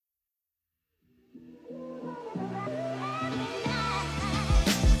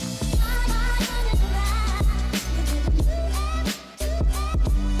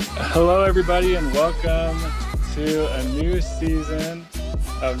Hello, everybody, and welcome to a new season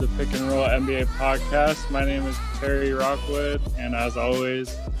of the Pick and Roll NBA podcast. My name is Perry Rockwood, and as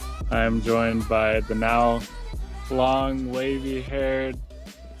always, I am joined by the now long, wavy-haired,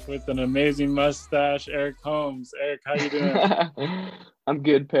 with an amazing mustache, Eric Holmes. Eric, how you doing? I'm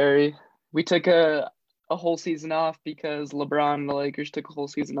good, Perry. We took a whole season off because LeBron and the Lakers took a whole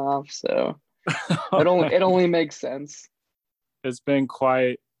season off, so it only makes sense. It's been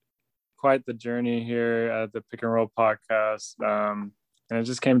quite the journey here at the Pick and Roll podcast, and it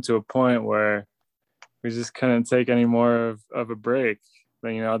just came to a point where we just couldn't take any more of a break. But,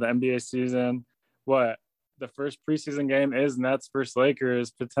 you know, the NBA season, the first preseason game is Nets versus Lakers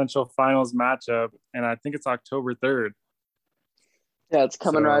potential finals matchup, and I think it's October 3rd. Yeah, it's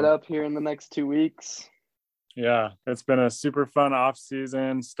coming right up here in the next 2 weeks. Yeah, it's been a super fun off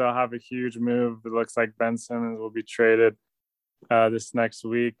season. Still have a huge move. It looks like Ben Simmons will be traded this next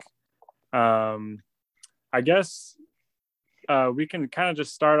week. I guess we can kind of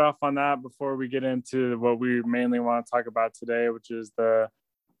just start off on that before we get into what we mainly want to talk about today, which is the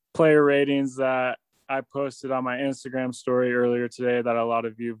player ratings that I posted on my Instagram story earlier today that a lot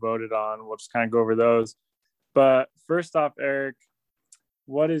of you voted on. We'll just kind of go over those. But first off, Eric,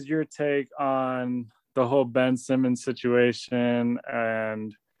 what is your take on the whole Ben Simmons situation,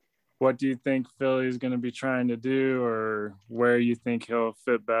 and what do you think Philly is going to be trying to do, or where you think he'll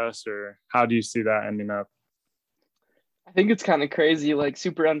fit best, or how do you see that ending up? I think it's kind of crazy, like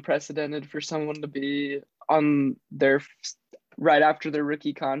super unprecedented for someone to be on their right after their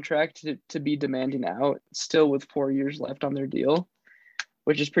rookie contract to be demanding out still with 4 years left on their deal,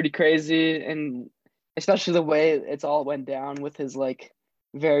 which is pretty crazy. And especially the way it's all went down with his like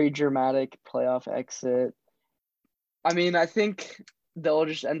very dramatic playoff exit. I mean, I think they'll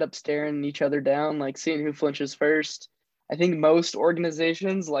just end up staring each other down, like seeing who flinches first. I think most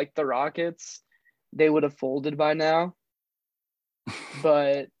organizations, like the Rockets, they would have folded by now.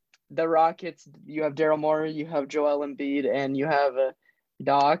 But the Rockets, you have Daryl Morey, you have Joel Embiid, and you have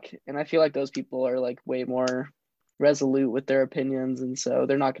Doc. And I feel like those people are like way more resolute with their opinions. And so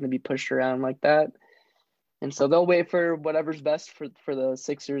they're not going to be pushed around like that. And so they'll wait for whatever's best for the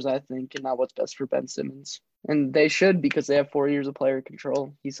Sixers, I think, and not what's best for Ben Simmons. And they should, because they have 4 years of player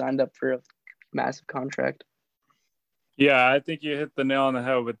control. He signed up for a massive contract. Yeah, I think you hit the nail on the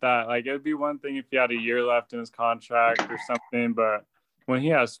head with that. Like, it would be one thing if he had a year left in his contract or something, but when he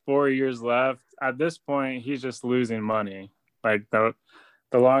has 4 years left, at this point, he's just losing money. Like, the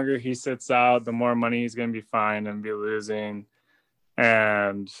longer he sits out, the more money he's going to be fined and be losing.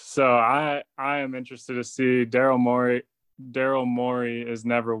 And so I am interested to see Daryl Morey is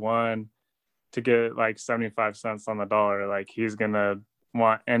never one to get like 75 cents on the dollar. Like, he's going to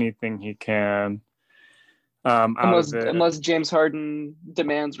want anything he can unless James Harden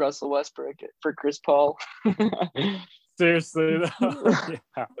demands Russell Westbrook for Chris Paul. Seriously, though.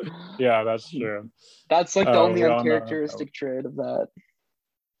 Yeah, that's true. That's like the only uncharacteristic trade of that.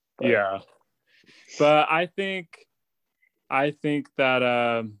 But. Yeah, but I think that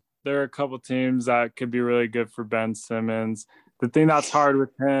there are a couple teams that could be really good for Ben Simmons. The thing that's hard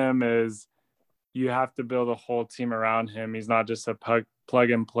with him is you have to build a whole team around him. He's not just a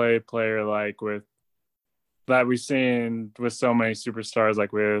plug and play player like with that we've seen with so many superstars,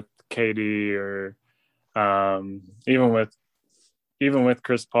 like with KD or even with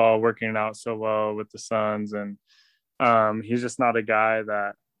Chris Paul working out so well with the Suns. And he's just not a guy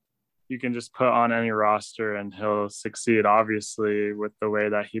that you can just put on any roster and he'll succeed, obviously, with the way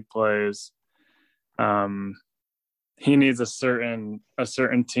that he plays. He needs a certain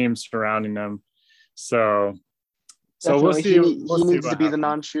team surrounding him. So we'll see. He needs to be the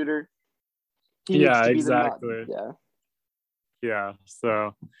non-shooter. Yeah, exactly. Yeah.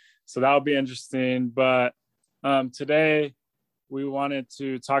 So that'll be interesting. But today we wanted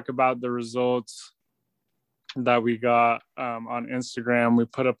to talk about the results that we got on Instagram. We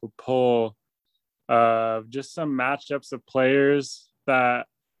put up a poll of just some matchups of players that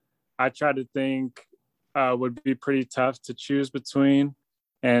I try to think would be pretty tough to choose between,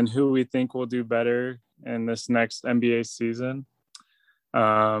 and who we think will do better in this next NBA season.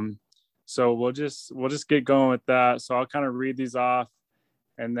 So we'll just get going with that. So I'll kind of read these off,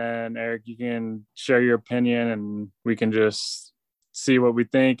 and then Eric, you can share your opinion, and we can just see what we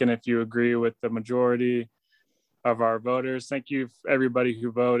think. And if you agree with the majority of our voters, thank you everybody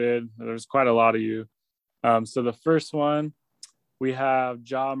who voted. There's quite a lot of you. So the first one, we have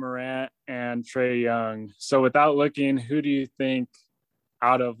Ja Morant and Trae Young. So without looking, who do you think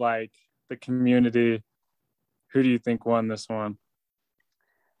out of like the community, who do you think won this one?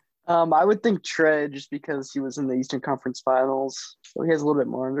 I would think Trey just because he was in the Eastern Conference Finals, so he has a little bit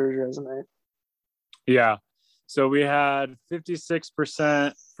more under his resume. Yeah. So we had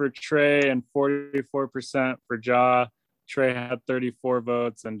 56% for Trey and 44% for Ja. Trey had 34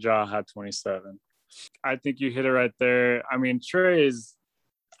 votes and Ja had 27. I think you hit it right there. I mean, Trey's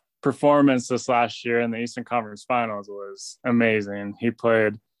performance this last year in the Eastern Conference Finals was amazing. He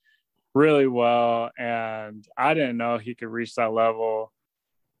played really well, and I didn't know he could reach that level,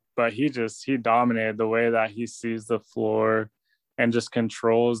 but he dominated. The way that he sees the floor and just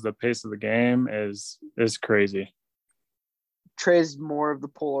controls the pace of the game is crazy. Trey's more of the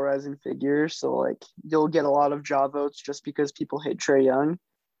polarizing figure, so like you'll get a lot of Ja votes just because people hate Trey Young.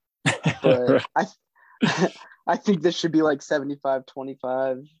 But I I think this should be like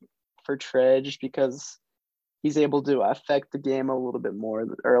 75-25 for Trey just because he's able to affect the game a little bit more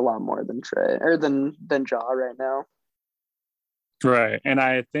or a lot more than Trey or than Ja right now. Right. And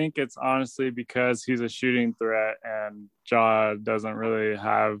I think it's honestly because he's a shooting threat and Ja doesn't really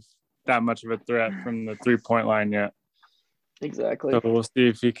have that much of a threat from the 3-point line yet. Exactly. So we'll see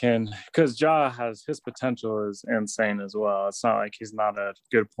if he can, because Ja has his potential is insane as well. It's not like he's not a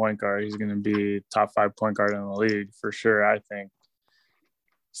good point guard. He's going to be top 5 point guard in the league for sure, I think.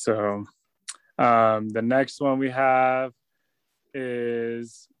 So the next one we have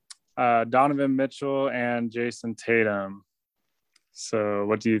is Donovan Mitchell and Jason Tatum. So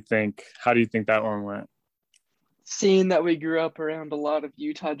what do you think? How do you think that one went? Seeing that we grew up around a lot of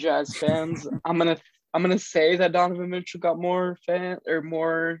Utah Jazz fans, I'm gonna say that Donovan Mitchell got more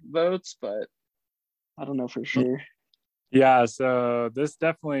votes, but I don't know for sure. Yeah, so this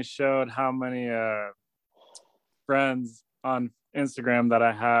definitely showed how many friends on Instagram that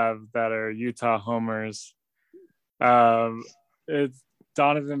I have that are Utah homers. It's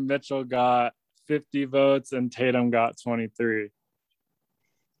Donovan Mitchell got 50 votes and Tatum got 23.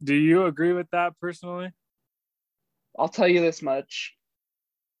 Do you agree with that personally? I'll tell you this much.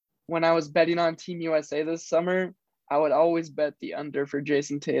 When I was betting on Team USA this summer, I would always bet the under for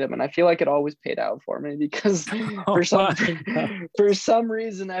Jason Tatum, and I feel like it always paid out for me because for some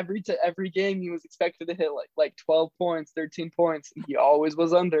reason every game he was expected to hit like 12 points, 13 points, and he always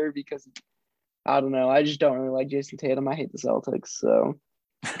was under because I don't know. I just don't really like Jason Tatum. I hate the Celtics, so.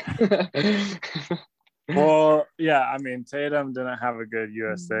 Well, yeah, I mean, Tatum didn't have a good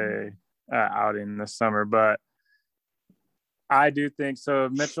USA outing this summer, but I do think so.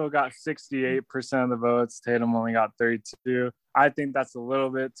 Mitchell got 68% of the votes. Tatum only got 32. I think that's a little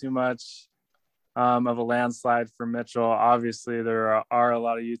bit too much of a landslide for Mitchell. Obviously, there are a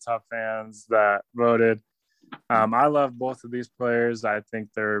lot of Utah fans that voted. I love both of these players. I think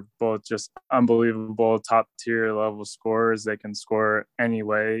they're both just unbelievable top tier level scorers. They can score any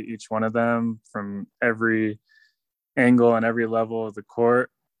way, each one of them, from every angle and every level of the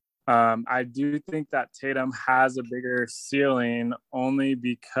court. I do think that Tatum has a bigger ceiling only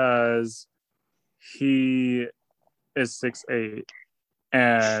because he is 6'8"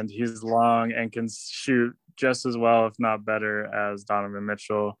 and he's long and can shoot just as well, if not better, as Donovan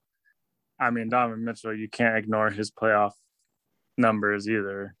Mitchell. I mean, Donovan Mitchell, you can't ignore his playoff numbers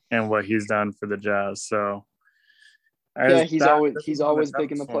either and what he's done for the Jazz. So yeah, he's always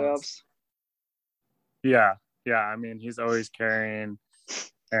big in the playoffs. Yeah. I mean, he's always carrying.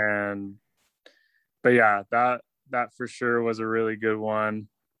 But yeah, that for sure was a really good one.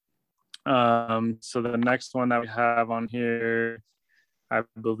 So the next one that we have on here, I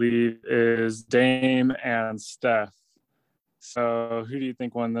believe, is Dame and Steph. So who do you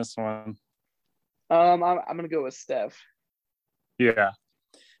think won this one? I'm gonna go with Steph. Yeah.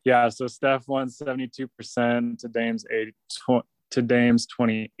 So Steph won 72% to Dame's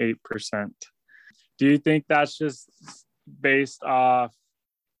 28%. Do you think that's just based off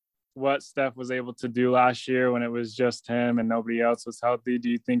what Steph was able to do last year when it was just him and nobody else was healthy? Do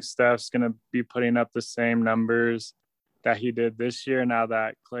you think Steph's going to be putting up the same numbers that he did this year now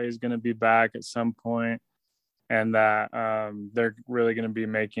that Clay's going to be back at some point and that they're really going to be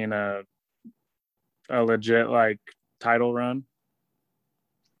making a legit like title run?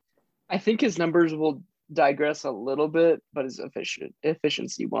 I think his numbers will digress a little bit, but his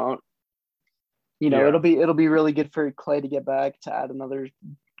efficiency won't. It'll be really good for Clay to get back to add another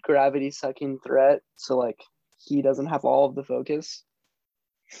gravity sucking threat. So like he doesn't have all of the focus.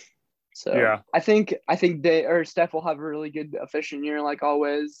 So yeah. I think Steph will have a really good efficient year like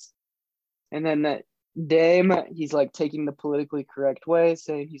always. And then that Dame, he's like taking the politically correct way,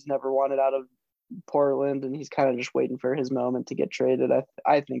 saying he's never wanted out of Portland and he's kind of just waiting for his moment to get traded.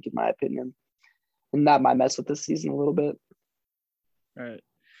 I think, in my opinion, and that might mess with this season a little bit. Right.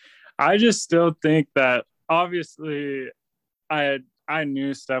 I just still think that obviously I I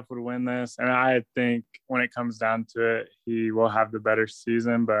knew Steph would win this, and I think when it comes down to it, he will have the better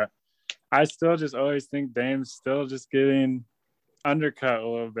season. But I still just always think Dame's still just getting undercut a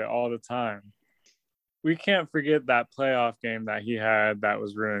little bit all the time. We can't forget that playoff game that he had that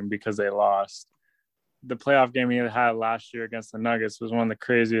was ruined because they lost. The playoff game he had last year against the Nuggets was one of the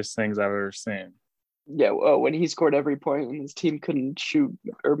craziest things I've ever seen. Yeah, well, when he scored every point and his team couldn't shoot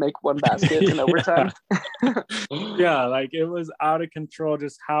or make one basket in overtime. Yeah, like it was out of control.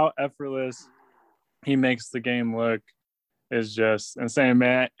 Just how effortless he makes the game look is just insane,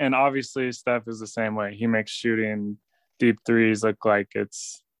 man. And obviously Steph is the same way. He makes shooting deep threes look like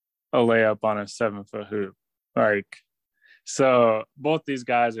it's a layup on a 7-foot hoop. Like, so both these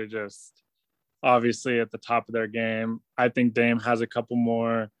guys are just obviously at the top of their game. I think Dame has a couple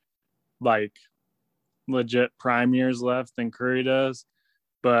more like legit prime years left than Curry does.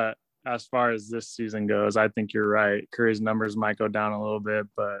 But as far as this season goes, I think you're right. Curry's numbers might go down a little bit,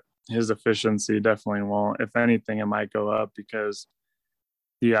 but his efficiency definitely won't. If anything, it might go up because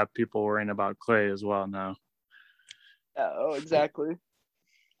you have people worrying about Clay as well now. Oh, exactly.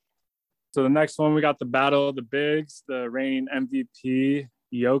 So the next one, we got the battle of the bigs, the reigning MVP,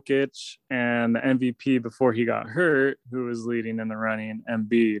 Jokic, and the MVP before he got hurt, who was leading in the running,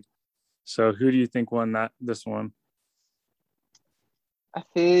 Embiid. So who do you think won this one? I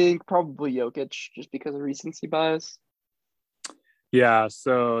think probably Jokic, just because of recency bias. Yeah,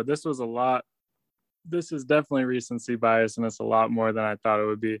 so this is definitely recency bias, and it's a lot more than I thought it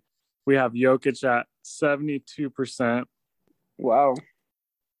would be. We have Jokic at 72%. Wow.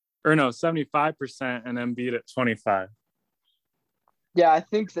 Or no, 75%, and Embiid at 25%. Yeah, I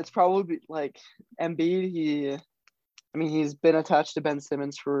think that's probably like Embiid. He's been attached to Ben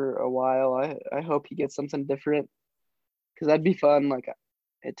Simmons for a while. I hope he gets something different because that'd be fun, like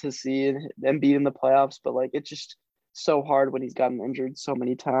to see Embiid in the playoffs. But like, it's just so hard when he's gotten injured so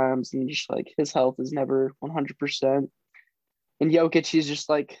many times, and just like his health is never 100%. And Jokic, he's just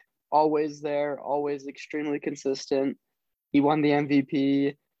like always there, always extremely consistent. He won the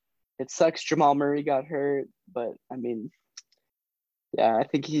MVP. It sucks Jamal Murray got hurt, but yeah, I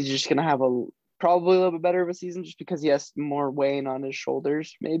think he's just gonna have probably a little bit better of a season just because he has more weighing on his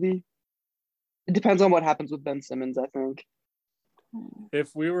shoulders. Maybe it depends on what happens with Ben Simmons, I think.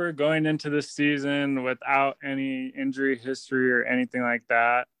 If we were going into this season without any injury history or anything like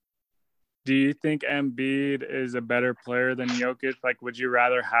that, do you think Embiid is a better player than Jokic? Like, would you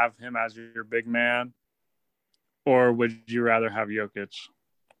rather have him as your big man, or would you rather have Jokic?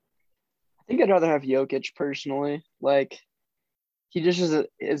 I think I'd rather have Jokic personally. Like, he just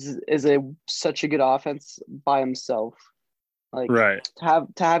is such a good offense by himself. Like, right. to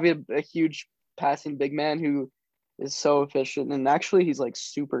have a huge passing big man who is so efficient, and actually he's like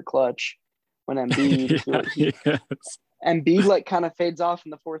super clutch when Embiid. Embiid like kind of fades off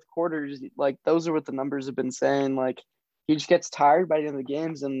in the fourth quarters. Like, those are what the numbers have been saying. Like, he just gets tired by the end of the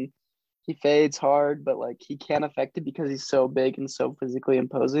games and he fades hard, but like he can't affect it because he's so big and so physically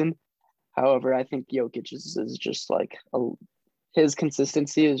imposing. However, I think Jokic is just like his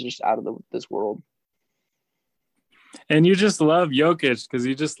consistency is just out of this world. And you just love Jokic because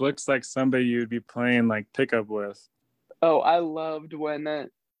he just looks like somebody you'd be playing like pickup with. Oh, I loved when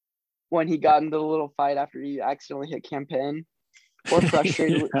he got into a little fight after he accidentally hit Campaign, or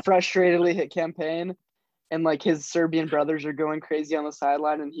frustratedly hit Campaign, and like his Serbian brothers are going crazy on the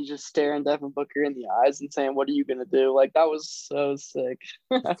sideline, and he's just staring Devin Booker in the eyes and saying, "What are you gonna do?" Like, that was so sick.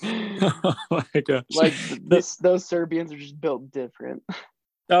 Oh my gosh. Like those Serbians are just built different.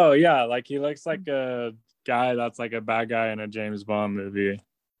 Oh yeah, like he looks like a guy that's like a bad guy in a James Bond movie.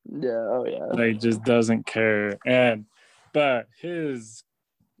 Yeah, oh yeah. Like, just doesn't care. But his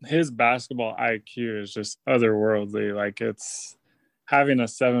basketball IQ is just otherworldly. Like, it's having a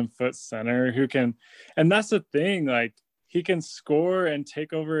 7-foot center who can, and that's the thing, like he can score and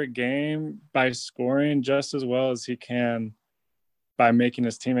take over a game by scoring just as well as he can by making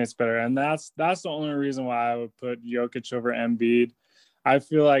his teammates better. And that's the only reason why I would put Jokic over Embiid. I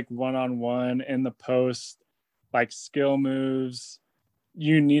feel like one-on-one in the post, like skill moves,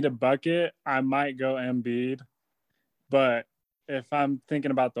 you need a bucket. I might go Embiid, but if I'm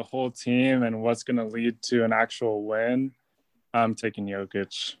thinking about the whole team and what's going to lead to an actual win, I'm taking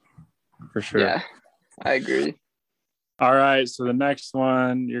Jokic for sure. Yeah, I agree. All right, so the next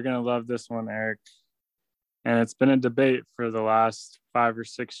one, you're going to love this one, Eric. And it's been a debate for the last 5 or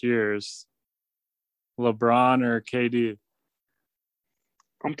 6 years. LeBron or KD?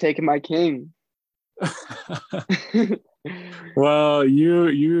 I'm taking my king. Well,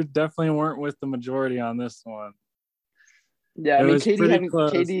 you definitely weren't with the majority on this one. Yeah, I mean,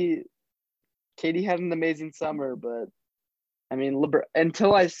 KD had an amazing summer, but I mean,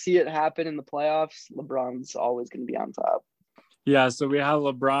 until I see it happen in the playoffs, LeBron's always going to be on top. Yeah, so we have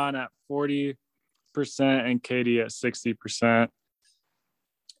LeBron at 40% and KD at 60%.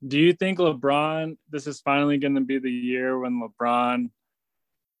 Do you think LeBron, this is finally going to be the year when LeBron,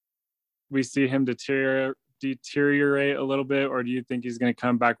 we see him deteriorate a little bit, or do you think he's going to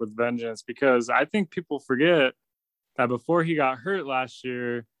come back with vengeance? Because I think people forget that before he got hurt last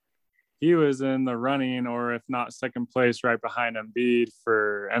year, he was in the running, or if not second place, right behind Embiid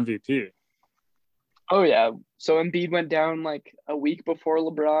for MVP. Oh, yeah. So Embiid went down like a week before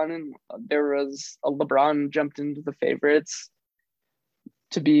LeBron, and there was a LeBron jumped into the favorites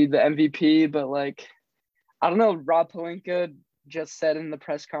to be the MVP. But like, I don't know, Rob Pelinka just said in the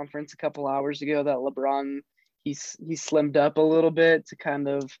press conference a couple hours ago that LeBron, he slimmed up a little bit to kind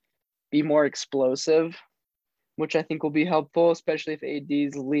of be more explosive, which I think will be helpful, especially if AD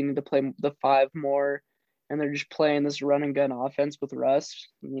is leaning to play the 5 more and they're just playing this run and gun offense with Russ,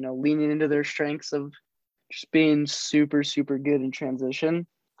 leaning into their strengths of just being super, super good in transition.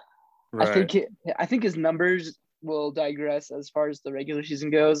 Right. I think his numbers will digress as far as the regular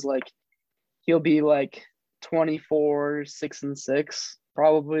season goes. Like, he'll be like 24, 6-6,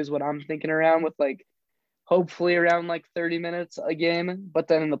 probably is what I'm thinking around, with like hopefully around like 30 minutes a game. But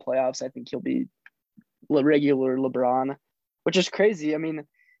then in the playoffs, I think he'll be regular LeBron, which is crazy. I mean,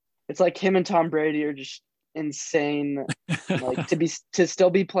 it's like him and Tom Brady are just insane. Like, to still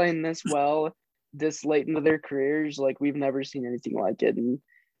be playing this well this late into their careers, like, we've never seen anything like it. And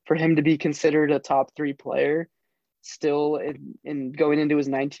for him to be considered a top 3 player still in going into his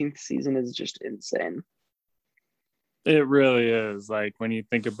 19th season is just insane. It really is. Like, when you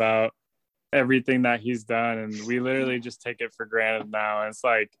think about everything that he's done, and we literally just take it for granted now. And it's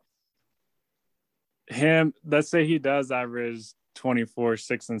like him, let's say he does average 24,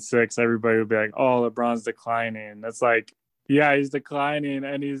 6-6, everybody would be like, oh, LeBron's declining. That's like, yeah, he's declining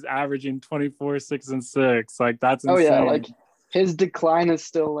and he's averaging 24, 6-6. Like, that's insane. Oh yeah, like his decline is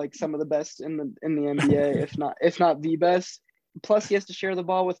still like some of the best in the NBA, if not the best. Plus, he has to share the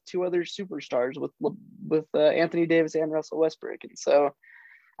ball with 2 other superstars, with Anthony Davis and Russell Westbrook, and so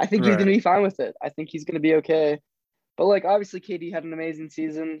I think he's going to be fine with it. I think he's going to be okay. But like, obviously, KD had an amazing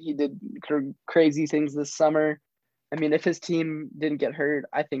season. He did crazy things this summer. I mean, if his team didn't get hurt,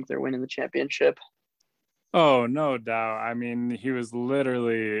 I think they're winning the championship. Oh, no doubt. I mean, he was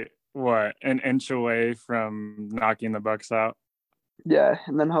literally an inch away from knocking the Bucks out. Yeah,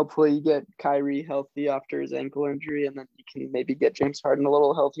 and then hopefully you get Kyrie healthy after his ankle injury, and then you can maybe get James Harden a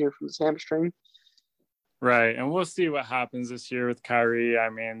little healthier from his hamstring. Right, and we'll see what happens this year with Kyrie. I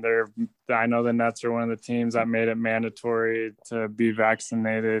mean, I know the Nets are one of the teams that made it mandatory to be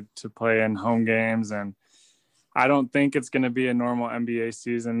vaccinated to play in home games, and I don't think it's going to be a normal NBA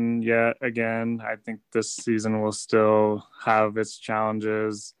season yet again. I think this season will still have its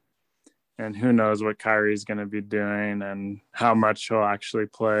challenges, and who knows what Kyrie's going to be doing and how much he'll actually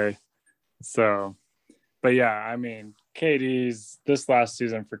play. So, but yeah, I mean, this last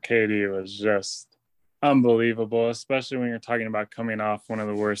season for KD was just unbelievable, especially when you're talking about coming off one of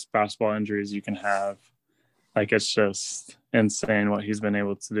the worst basketball injuries you can have. Like, it's just insane what he's been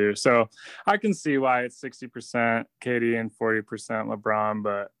able to do. So I can see why it's 60% KD and 40% LeBron,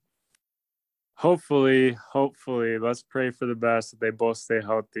 but hopefully, let's pray for the best, that they both stay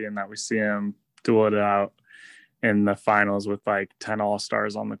healthy and that we see them duel it out in the finals with like 10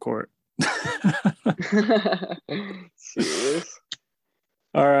 all-stars on the court. Serious?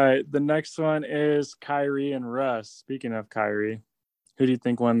 All right, the next one is Kyrie and Russ. Speaking of Kyrie, who do you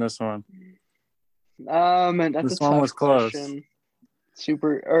think won this one? And that's this a one tough was question.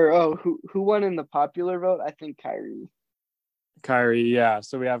 Close. Who won in the popular vote? I think Kyrie. Kyrie, yeah.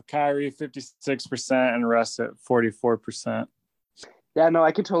 So we have Kyrie 56% and Russ at 44%. Yeah, no,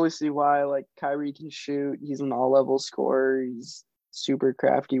 I can totally see why. Like, Kyrie can shoot. He's an all-level scorer. He's super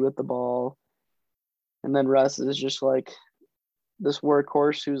crafty with the ball. And then Russ is just like this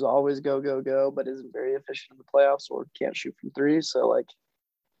workhorse who's always go, but isn't very efficient in the playoffs or can't shoot from 3. So, like,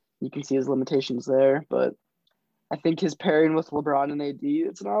 you can see his limitations there. But I think his pairing with LeBron and AD,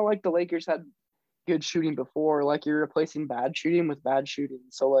 it's not like the Lakers had good shooting before. Like, you're replacing bad shooting with bad shooting.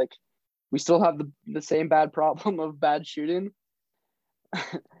 So, like, we still have the same bad problem of bad shooting.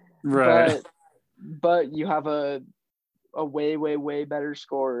 Right. But you have a way better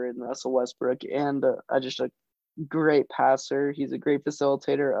scorer in Russell Westbrook, and just a great passer. He's a great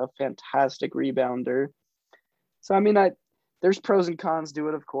facilitator, a fantastic rebounder. So, I mean, there's pros and cons to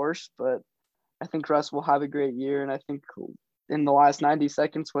it, of course, but I think Russ will have a great year. And I think in the last 90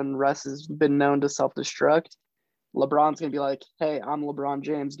 seconds, when Russ has been known to self-destruct, LeBron's going to be like, hey, I'm LeBron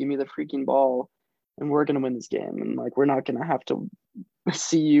James. Give me the freaking ball. and we're gonna win this game, and like we're not gonna have to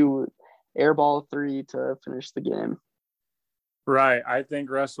see you airball 3 to finish the game. Right. I think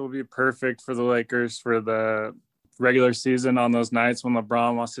Russ will be perfect for the Lakers for the regular season on those nights when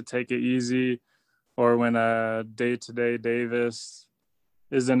LeBron wants to take it easy, or when a day-to-day Davis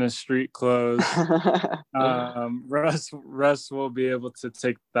is in his street clothes. Russ will be able to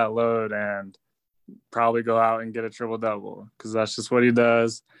take that load and probably go out and get a triple-double because that's just what he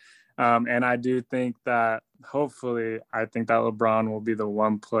does. And I do think that hopefully, I think that LeBron will be the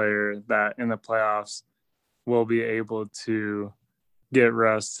one player that in the playoffs will be able to get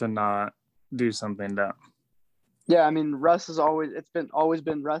Russ to not do something dumb. Yeah, I mean, Russ is always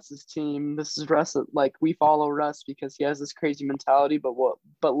been Russ's team. This is Russ. Like we follow Russ because he has this crazy mentality. But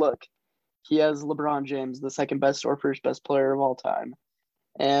look, he has LeBron James, the second best or first best player of all time,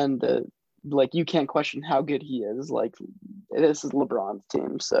 and like you can't question how good he is. Like this is LeBron's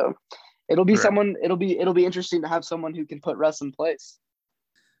team, so it'll be someone. It'll be interesting to have someone who can put Russ in place.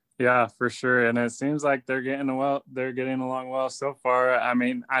 Yeah, for sure. And it seems like they're getting along well so far. I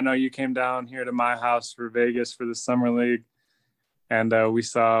mean, I know you came down here to my house for Vegas for the summer league, and we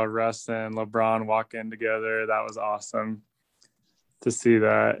saw Russ and LeBron walk in together. That was awesome to see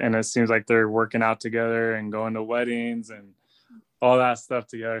that. And it seems like they're working out together and going to weddings and all that stuff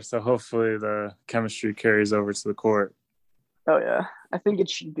together. So hopefully the chemistry carries over to the court. Oh yeah, I think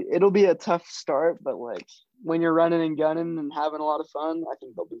it'll be a tough start, but like when you're running and gunning and having a lot of fun, I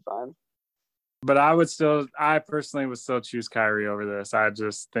think they'll be fine. But I personally would still choose Kyrie over this. I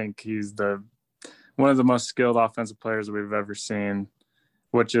just think he's one of the most skilled offensive players we've ever seen,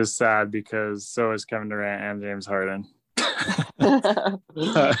 which is sad because so is Kevin Durant and James Harden.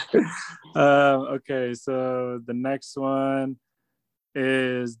 Okay, so the next one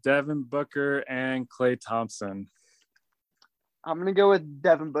is Devin Booker and Klay Thompson. I'm going to go with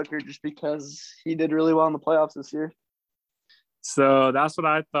Devin Booker just because he did really well in the playoffs this year. So that's what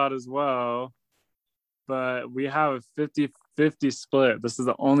I thought as well. But we have a 50-50 split. This is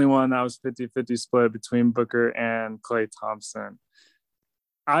the only one that was 50-50 split between Booker and Klay Thompson.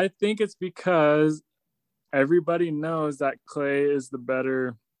 I think it's because everybody knows that Klay is the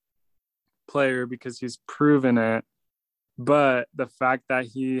better player because he's proven it. But the fact that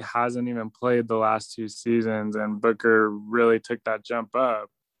he hasn't even played the last 2 seasons and Booker really took that jump up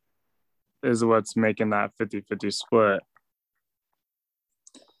is what's making that 50-50 split.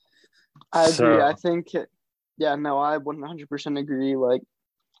 I agree. I think, I 100% agree. Like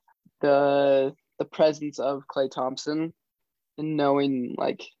the presence of Klay Thompson and knowing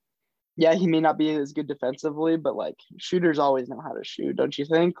like, yeah, he may not be as good defensively, but like shooters always know how to shoot, don't you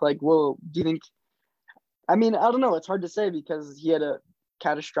think? Like, do you think? I mean, I don't know. It's hard to say because he had a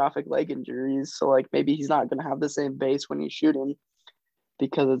catastrophic leg injuries. So, like, maybe he's not going to have the same base when he's shooting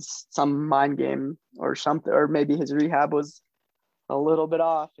because it's some mind game or something. Or maybe his rehab was a little bit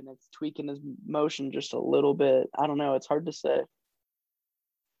off and it's tweaking his motion just a little bit. I don't know. It's hard to say.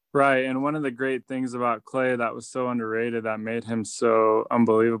 Right. And one of the great things about Klay that was so underrated that made him so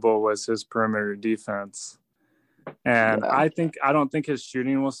unbelievable was his perimeter defense. And yeah. I don't think his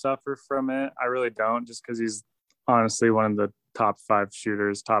shooting will suffer from it. I really don't, just because he's honestly one of the top 5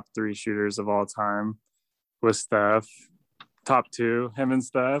 shooters, top 3 shooters of all time with Steph. Top 2, him and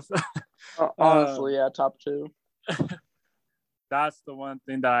Steph. Honestly, yeah, top 2. That's the one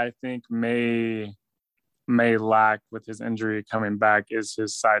thing that I think may lack with his injury coming back is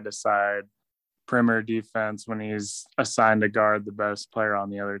his side-to-side perimeter defense when he's assigned to guard the best player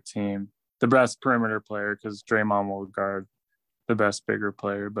on the other team. The best perimeter player, because Draymond will guard the best bigger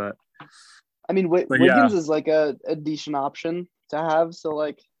player. But I mean, Wiggins is like a decent option to have. So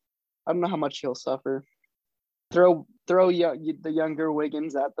like, I don't know how much he'll suffer. Throw the younger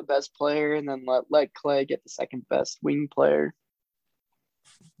Wiggins at the best player, and then let Klay get the second best wing player.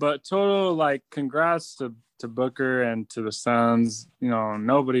 But total like congrats to Booker and to the Suns. You know,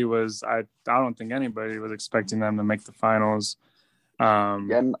 nobody was. I don't think anybody was expecting them to make the finals.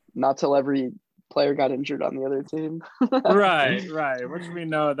 Not till every player got injured on the other team. right. Which we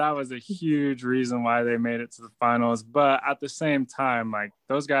know that was a huge reason why they made it to the finals. But at the same time, like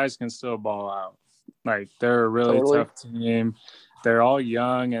those guys can still ball out. Like they're a really tough team. They're all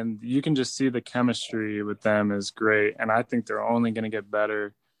young, and you can just see the chemistry with them is great. And I think they're only going to get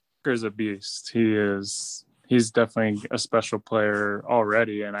better. Booker's a beast. He's definitely a special player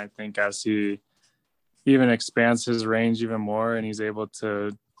already. And I think as he even expands his range even more and he's able to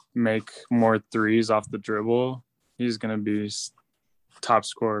make more threes off the dribble, he's going to be top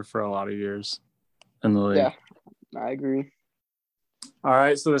scorer for a lot of years in the league. Yeah, I agree. All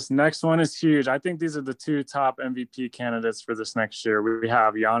right, so this next one is huge. I think these are the 2 top MVP candidates for this next year. We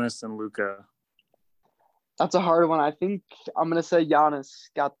have Giannis and Luka. That's a hard one. I think I'm gonna say Giannis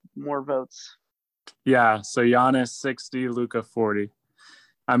got more votes. Yeah, so Giannis 60, Luka 40.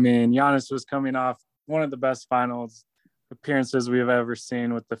 I mean, Giannis was coming off one of the best finals appearances we've ever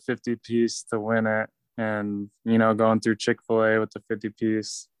seen with the 50 piece to win it, and going through Chick-fil-A with the 50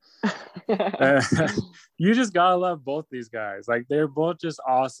 piece. You just gotta love both these guys. Like, they're both just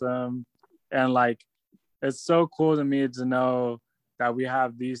awesome, and like, it's so cool to me to know that we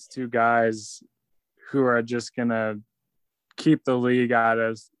have these two guys who are just gonna keep the league at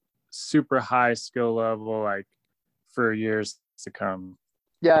a super high skill level, like, for years to come.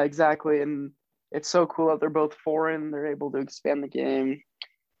 Yeah, exactly. And it's so cool that they're both foreign. They're able to expand the game.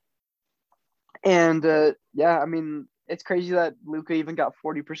 And yeah, I mean, it's crazy that Luka even got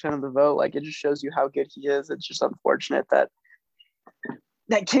 40% of the vote. Like, it just shows you how good he is. It's just unfortunate that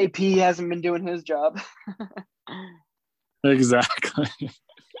KP hasn't been doing his job. Exactly.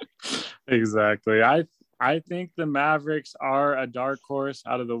 Exactly. I think the Mavericks are a dark horse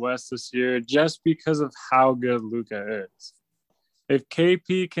out of the West this year just because of how good Luka is. If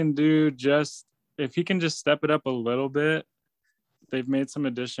KP can if he can just step it up a little bit, they've made some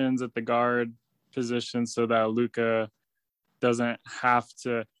additions at the guard position so that Luka doesn't have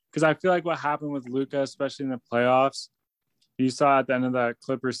to, because I feel like what happened with Luka, especially in the playoffs, you saw at the end of that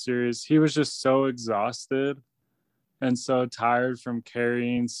Clippers series, he was just so exhausted and so tired from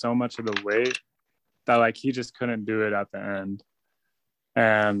carrying so much of the weight that like he just couldn't do it at the end.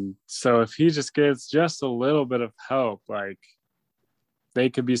 And so if he just gets just a little bit of help, like, they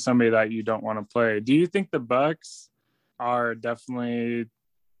could be somebody that you don't want to play. Do you think the Bucks are definitely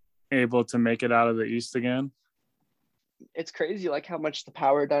able to make it out of the East again? It's crazy, like, how much the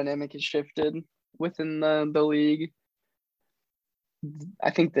power dynamic has shifted within the league.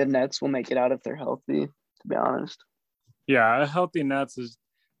 I think the Nets will make it out if they're healthy, to be honest. Yeah, a healthy Nets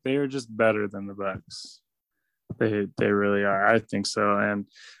they are just better than the Bucks. They really are. I think so.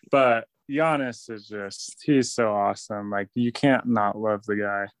 But Giannis he's so awesome. Like, you can't not love the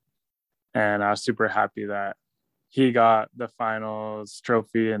guy. And I was super happy that he got the finals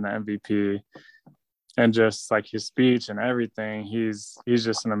trophy and the MVP, and just like his speech and everything. He's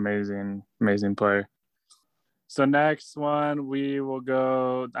just an amazing player. So next one, we will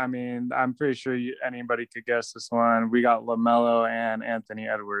go. I mean, I'm pretty sure anybody could guess this one. We got LaMelo and Anthony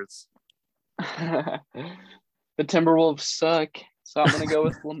Edwards. The Timberwolves suck, so I'm gonna go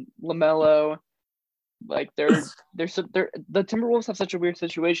with LaMelo. Like, the Timberwolves have such a weird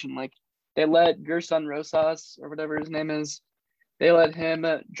situation. Like, they let Gerson Rosas, or whatever his name is, they let him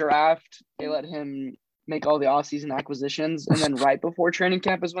draft. They let him make all the offseason acquisitions, and then right before training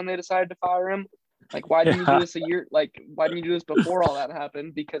camp is when they decided to fire him. Like, why didn't you do this a year? Like, why didn't you do this before all that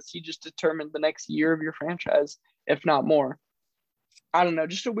happened? Because he just determined the next year of your franchise, if not more. I don't know,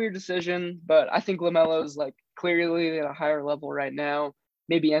 just a weird decision. But I think LaMelo's like clearly at a higher level right now.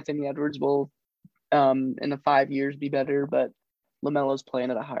 Maybe Anthony Edwards will, in the 5 years, be better, but LaMelo's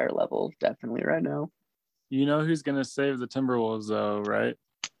playing at a higher level definitely right now. You know who's gonna save the Timberwolves though, right?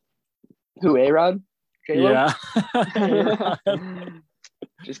 Who, A-Rod? J-Lo? Yeah.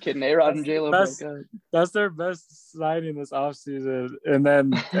 Just kidding. A-Rod and J-Lo broke up. That's their best signing this offseason. And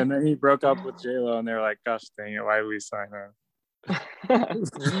then he broke up with J-Lo, and they were like, gosh dang it, why did we sign him?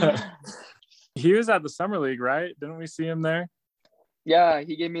 He was at the Summer League, right? Didn't we see him there? Yeah,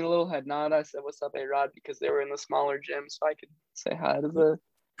 he gave me a little head nod. I said, "What's up, A-Rod?" Because they were in the smaller gym, so I could say hi to the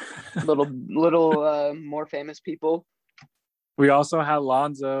little more famous people. We also had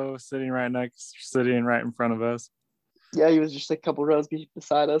Lonzo sitting right in front of us. Yeah, he was just a couple rows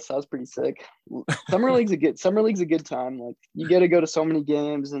beside us. I was pretty sick. Summer league's a good time. Like, you get to go to so many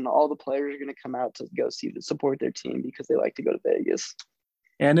games, and all the players are going to come out to go support their team because they like to go to Vegas.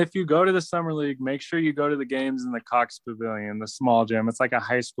 And if you go to the Summer League, make sure you go to the games in the Cox Pavilion, the small gym. It's like a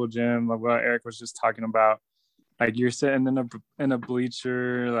high school gym, like what Eric was just talking about. Like, you're sitting in a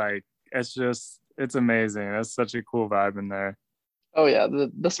bleacher. Like, it's amazing. It's such a cool vibe in there. Oh yeah,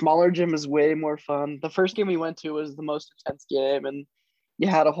 the smaller gym is way more fun. The first game we went to was the most intense game, and you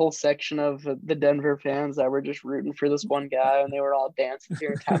had a whole section of the Denver fans that were just rooting for this one guy, and they were all dancing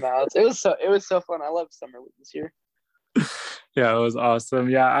during timeouts. It was so fun. I love Summer League this year. Yeah, it was awesome.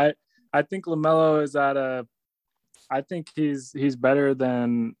 Yeah, I think LaMelo is I think he's better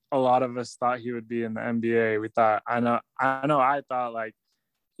than a lot of us thought he would be in the NBA. I thought like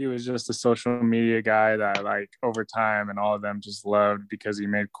he was just a social media guy that like over time and all of them just loved because he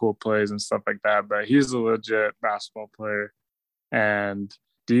made cool plays and stuff like that. But he's a legit basketball player. And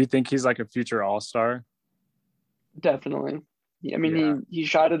do you think he's like a future all-star? Definitely. I mean, Yeah. he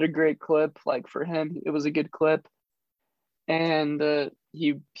shot at a great clip. Like, for him, it was a good clip, and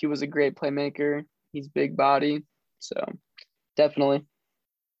he was a great playmaker. He's big body, so definitely.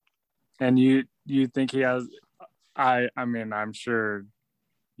 And you think he has? I mean, I'm sure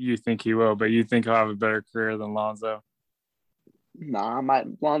you think he will, but you think he'll have a better career than Lonzo? Nah, my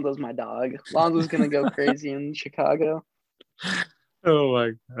Lonzo's my dog. Lonzo's gonna go crazy in Chicago. Oh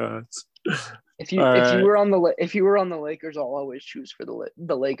my god! If you were on the Lakers, I'll always choose for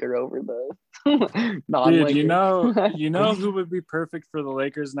the Laker over the dude, non-Laker. you know who would be perfect for the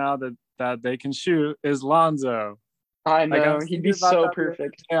Lakers now that they can shoot is Lonzo. I Like I know was he'd be thinking about so that.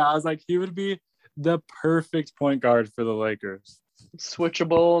 perfect. Yeah, I was like, he would be the perfect point guard for the Lakers.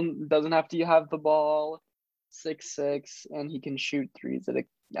 Switchable, doesn't have to have the ball, 6'6", and he can shoot threes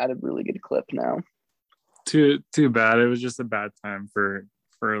at a really good clip now. Too bad. It was just a bad time for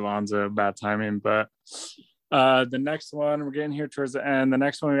Alonzo, bad timing. But the next one, we're getting here towards the end. The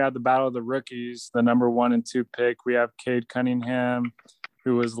next one, we have the battle of the rookies, the number 1 and 2 pick. We have Cade Cunningham,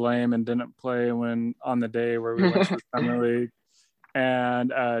 who was lame and didn't play when on the day where we went to the Summer League,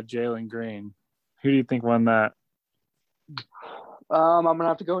 and Jalen Green. Who do you think won that? I'm gonna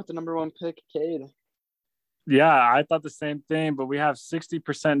have to go with the number 1 pick, Cade. Yeah, I thought the same thing, but we have 60%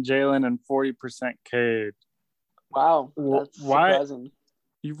 Jalen and 40% Cade. Wow, that's surprising.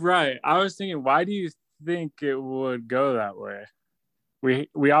 You're right. I was thinking, why do you think it would go that way?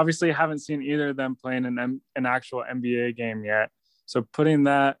 We obviously haven't seen either of them playing an actual NBA game yet. So putting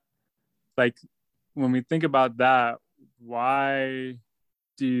that, like, when we think about that, why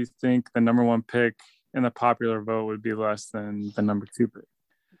do you think the number 1 pick in the popular vote would be less than the number 2 pick?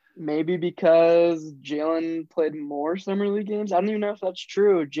 Maybe because Jalen played more Summer League games. I don't even know if that's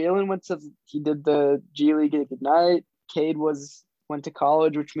true. Jalen he did the G League at Ignite. Cade went to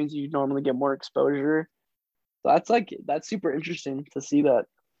college, which means you normally get more exposure. So that's super interesting to see that.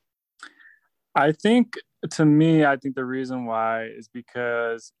 I think the reason why is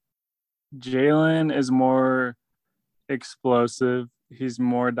because Jalen is more explosive. He's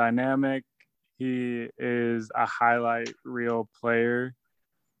more dynamic. He is a highlight reel player.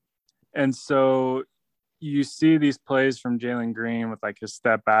 And so you see these plays from Jalen Green with like his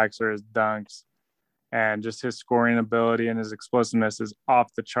step backs or his dunks, and just his scoring ability and his explosiveness is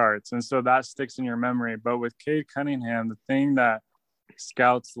off the charts. And so that sticks in your memory. But with Cade Cunningham, the thing that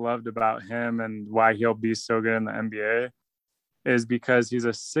scouts loved about him and why he'll be so good in the NBA is because he's a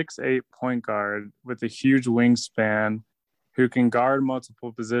 6'8" point guard with a huge wingspan who can guard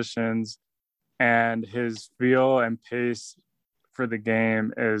multiple positions, and his feel and pace for the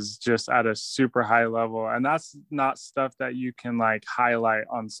game is just at a super high level. And that's not stuff that you can like highlight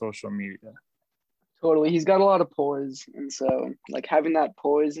on social media. Totally. He's got a lot of poise. And so like having that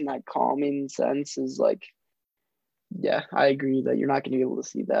poise and that calming sense is like, yeah, I agree that you're not going to be able to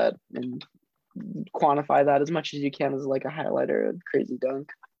see that and quantify that as much as you can as like a highlight or a crazy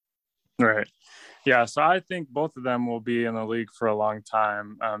dunk. Right. Yeah. So I think both of them will be in the league for a long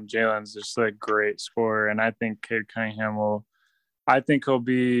time. Jalen's just a great scorer. And I think Cade Cunningham he'll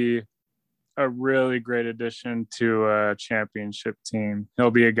be a really great addition to a championship team.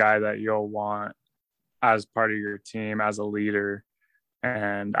 He'll be a guy that you'll want as part of your team, as a leader.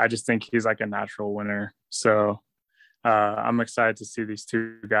 And I just think he's like a natural winner. So I'm excited to see these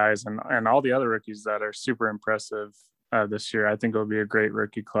two guys and all the other rookies that are super impressive this year. I think it'll be a great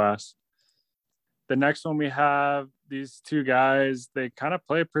rookie class. The next one, we have these two guys. They kind of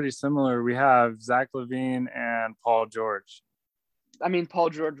play pretty similar. We have Zach LaVine and Paul George. I mean, Paul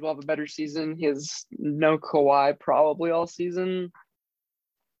George will have a better season. He has no Kawhi probably all season.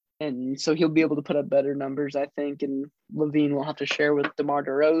 And so he'll be able to put up better numbers, I think. And LaVine will have to share with DeMar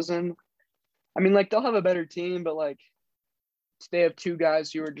DeRozan. I mean, like, they'll have a better team, but, like, they have 2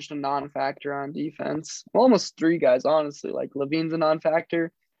 guys who are just a non-factor on defense. Well, almost 3 guys, honestly. Like, LaVine's a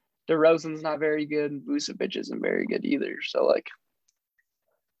non-factor. DeRozan's not very good. And Vucevic isn't very good either. So, like,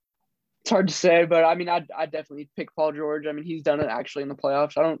 it's hard to say, but I mean, I'd definitely pick Paul George. I mean, he's done it actually in the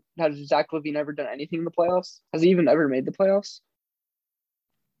playoffs. Has Zach LaVine ever done anything in the playoffs? Has he even ever made the playoffs?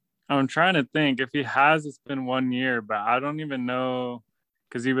 I'm trying to think. If he has, it's been 1 year, but I don't even know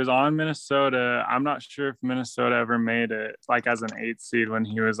because he was on Minnesota. I'm not sure if Minnesota ever made it like as an 8th seed when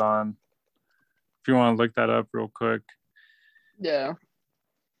he was on. If you want to look that up real quick. Yeah.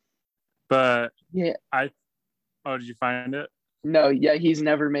 But yeah. Did you find it? No, yeah, he's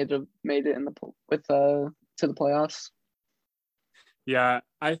never made it in the to the playoffs. Yeah,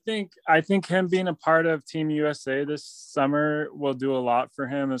 I think him being a part of Team USA this summer will do a lot for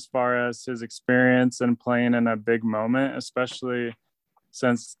him as far as his experience and playing in a big moment, especially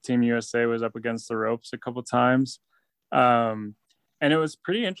since Team USA was up against the ropes a couple times. And it was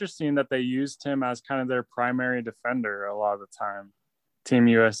pretty interesting that they used him as kind of their primary defender a lot of the time. Team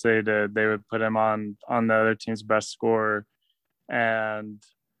USA did. They would put him on the other team's best scorer. And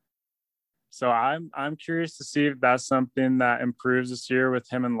so I'm curious to see if that's something that improves this year with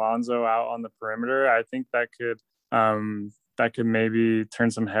him and Lonzo out on the perimeter. I think that could maybe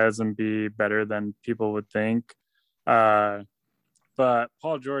turn some heads and be better than people would think. But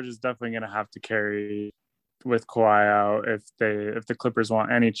Paul George is definitely going to have to carry with Kawhi out if the Clippers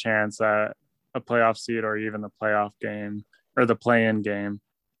want any chance at a playoff seed or even the playoff game or the play-in game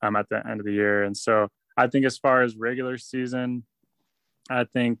at the end of the year. And so I think as far as regular season, I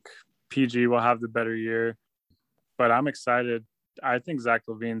think PG will have the better year, but I'm excited. I think Zach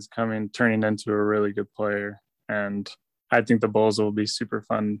LaVine's turning into a really good player, and I think the Bulls will be super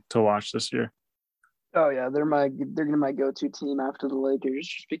fun to watch this year. Oh yeah, they're gonna my go-to team after the Lakers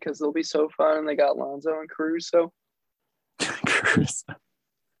just because they'll be so fun and they got Lonzo and Caruso.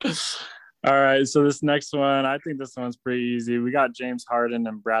 All right, so this next one, I think this one's pretty easy. We got James Harden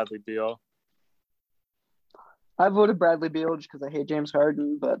and Bradley Beal. I voted Bradley Beal just because I hate James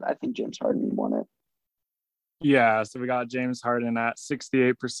Harden, but I think James Harden won it. Yeah, so we got James Harden at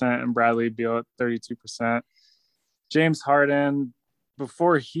 68% and Bradley Beal at 32%. James Harden,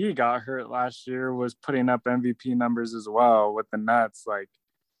 before he got hurt last year, was putting up MVP numbers as well with the Nets. Like,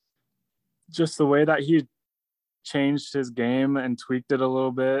 just the way that he changed his game and tweaked it a little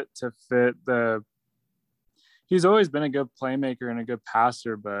bit to fit he's always been a good playmaker and a good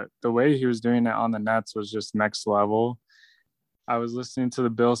passer, but the way he was doing it on the Nets was just next level. I was listening to the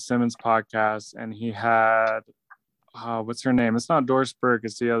Bill Simmons podcast, and he had, what's her name? It's not Doris Burke.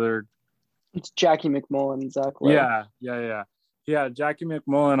 It's the other. It's Jackie McMullen, Zach Lowe. Yeah. He had Jackie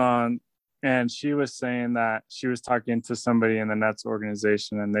McMullen on, and she was saying that she was talking to somebody in the Nets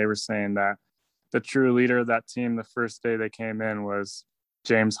organization, and they were saying that the true leader of that team the first day they came in was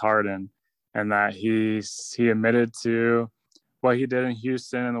James Harden, and that he admitted to what he did in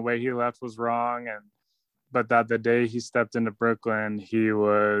Houston and the way he left was wrong, but that the day he stepped into Brooklyn, he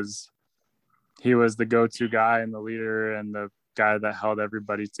was the go-to guy and the leader and the guy that held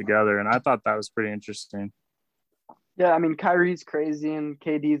everybody together. And I thought that was pretty interesting. Yeah, I mean, Kyrie's crazy and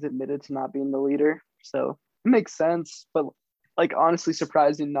KD's admitted to not being the leader. So it makes sense, but like honestly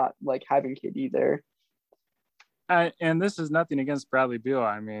surprising not like having KD there. And this is nothing against Bradley Beal.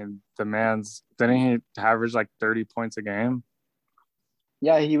 I mean, didn't he average like 30 points a game?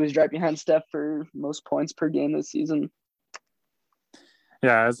 Yeah, he was right behind Steph for most points per game this season.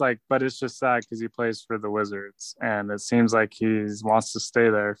 Yeah, but it's just sad because he plays for the Wizards, and it seems like he wants to stay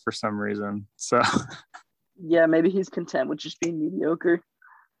there for some reason. So, yeah, maybe he's content with just being mediocre.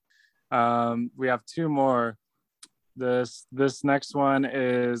 We have two more. This next one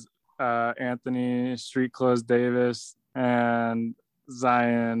is Anthony Street Clothes Davis and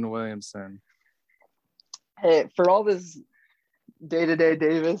Zion Williamson. Hey, for all this day-to-day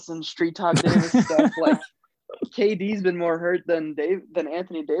Davis and street talk Davis stuff, like KD's been more hurt than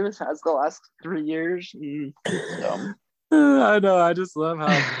Anthony Davis has the last 3 years. So. I know. I just love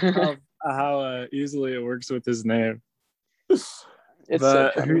how easily it works with his name. But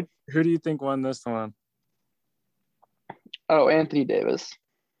so who do you think won this one? Oh, Anthony Davis.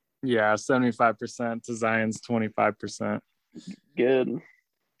 Yeah, 75% to Zion's 25%. Good.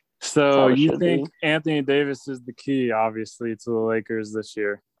 So you think Anthony Davis is the key, obviously, to the Lakers this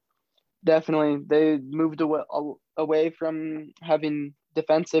year? Definitely. They moved away from having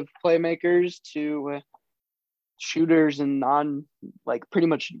defensive playmakers to shooters and pretty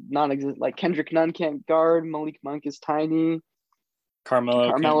much non-existent. Like Kendrick Nunn can't guard. Malik Monk is tiny.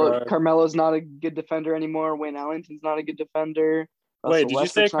 Carmelo's not a good defender anymore. Wayne Ellington's not a good defender. Wait, did you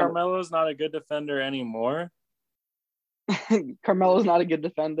say Carmelo's not a good defender anymore? Carmelo's not a good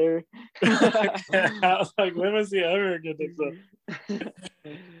defender. I was like, when was he ever a good defender?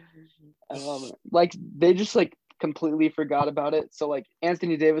 Like they just like completely forgot about it. So like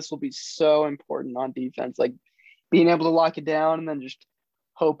Anthony Davis will be so important on defense, like being able to lock it down and then just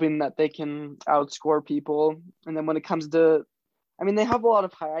hoping that they can outscore people. And then when it comes to, I mean, they have a lot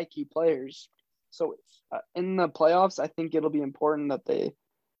of high IQ players. So in the playoffs, I think it'll be important that they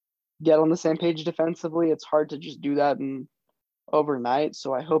get on the same page defensively. It's hard to just do that overnight.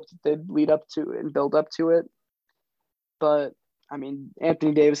 So I hope that they lead up to and build up to it. But I mean,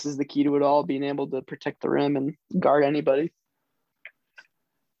 Anthony Davis is the key to it all, being able to protect the rim and guard anybody.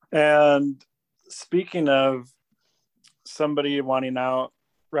 And speaking of somebody wanting out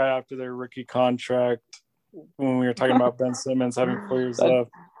right after their rookie contract, when we were talking about Ben Simmons having 4 years left,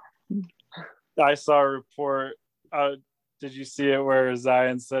 I saw a report. Did you see it where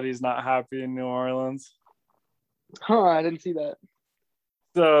Zion said he's not happy in New Orleans? I didn't see that.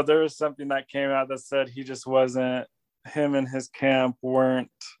 So there was something that came out that said he just wasn't him and his camp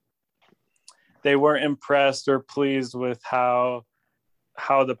weren't impressed or pleased with how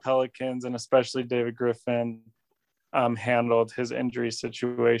the Pelicans and especially David Griffin handled his injury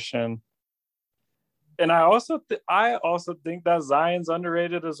situation. And I also think that Zion's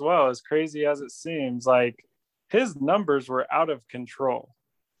underrated as well, as crazy as it seems. Like, his numbers were out of control.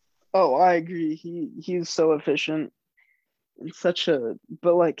 Oh, I agree. He's so efficient.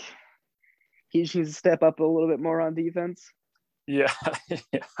 But like, he just needs to step up a little bit more on defense. Yeah.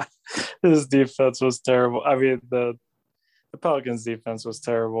 His defense was terrible. I mean, the Pelicans' defense was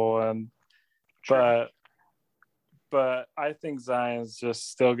terrible, but I think Zion's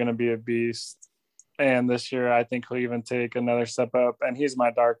just still going to be a beast. And this year, I think he'll even take another step up. And he's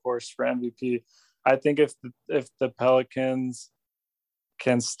my dark horse for MVP. I think if the Pelicans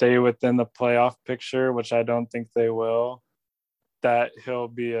can stay within the playoff picture, which I don't think they will, that he'll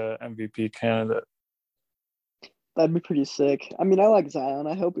be a MVP candidate. That'd be pretty sick. I mean, I like Zion.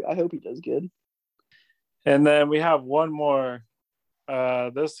 I hope he does good. And then we have one more.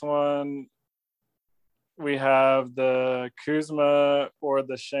 This one, we have the Kuzma or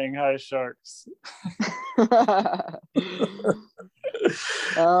the Shanghai Sharks. Who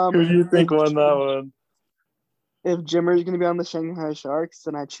do you think won that one? If Jimmer is going to be on the Shanghai Sharks,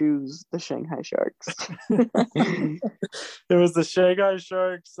 then I choose the Shanghai Sharks. It was the Shanghai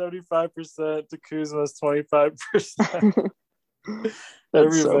Sharks 75% to Kuzma's 25%.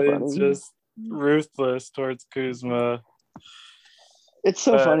 Everybody's just ruthless towards Kuzma. It's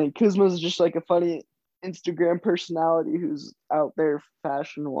so funny. Kuzma's just like a funny Instagram personality who's out there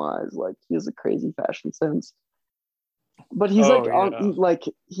fashion-wise. Like, he has a crazy fashion sense. But he's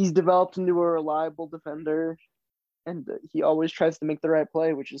he's developed into a reliable defender. And he always tries to make the right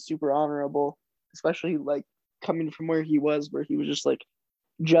play, which is super honorable, especially like coming from where he was just like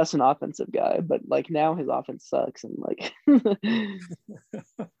just an offensive guy. But like now his offense sucks, and like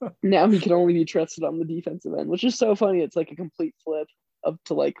now he can only be trusted on the defensive end, which is so funny. It's like a complete flip up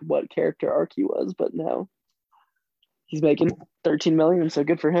to like what character arc he was, but now he's making $13 million, so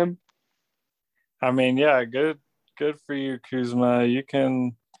good for him. I mean, yeah, good for you, Kuzma. You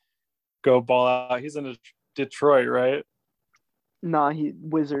can go ball out. He's in Detroit, right? Nah,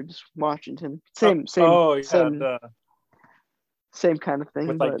 Wizards, Washington. Same kind of thing.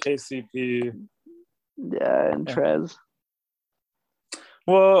 With like KCP. Yeah, and Trez.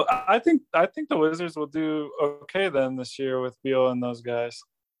 Well, I think the Wizards will do okay then this year with Beal and those guys.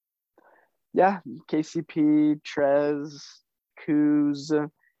 Yeah, KCP, Trez, Kuz.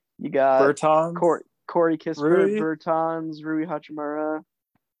 You got Bertans, Corey Kispert, Bertans, Rui Hachimura.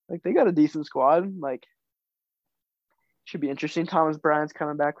 Like, they got a decent squad. Like, should be interesting. Thomas Bryant's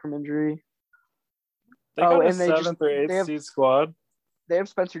coming back from injury. They got a 7th or 8th seed squad. They have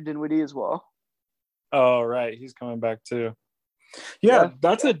Spencer Dinwiddie as well. Oh, right. He's coming back too. Yeah.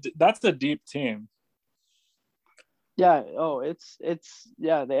 That's a deep team. Yeah. Oh, it's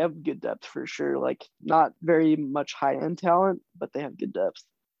they have good depth for sure. Like, not very much high-end talent, but they have good depth.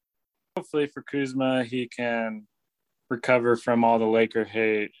 Hopefully for Kuzma, he can recover from all the Laker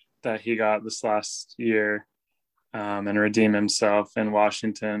hate that he got this last year. And redeem himself in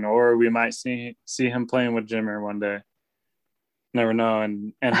Washington, or we might see him playing with Jimmer one day. Never know,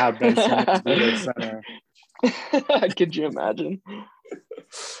 and have Ben Simmons be their center. Could you imagine?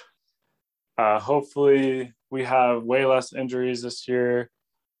 Hopefully, we have way less injuries this year,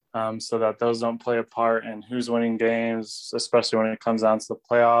 so that those don't play a part in who's winning games, especially when it comes down to the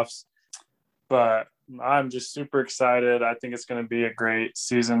playoffs. But I'm just super excited. I think it's going to be a great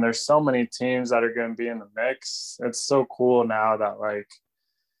season. There's so many teams that are going to be in the mix. It's so cool now that, like,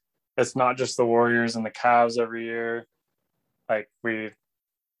 it's not just the Warriors and the Cavs every year. Like,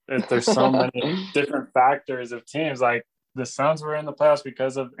 there's so many different factors of teams. Like, the Suns were in the playoffs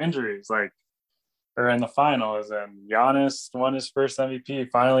because of injuries, like, or in the finals. And Giannis won his first MVP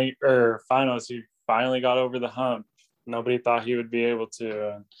finals. He finally got over the hump. Nobody thought he would be able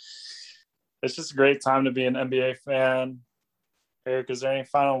to. It's just a great time to be an NBA fan. Eric, is there any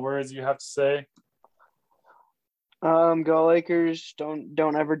final words you have to say? Go Lakers. Don't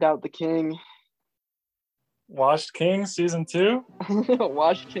ever doubt the king. Washed King season 2?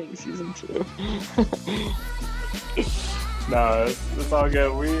 Washed King season 2. No, it's all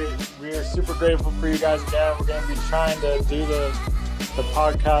good. We are super grateful for you guys again. We're going to be trying to do the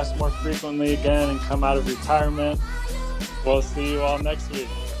podcast more frequently again and come out of retirement. We'll see you all next week.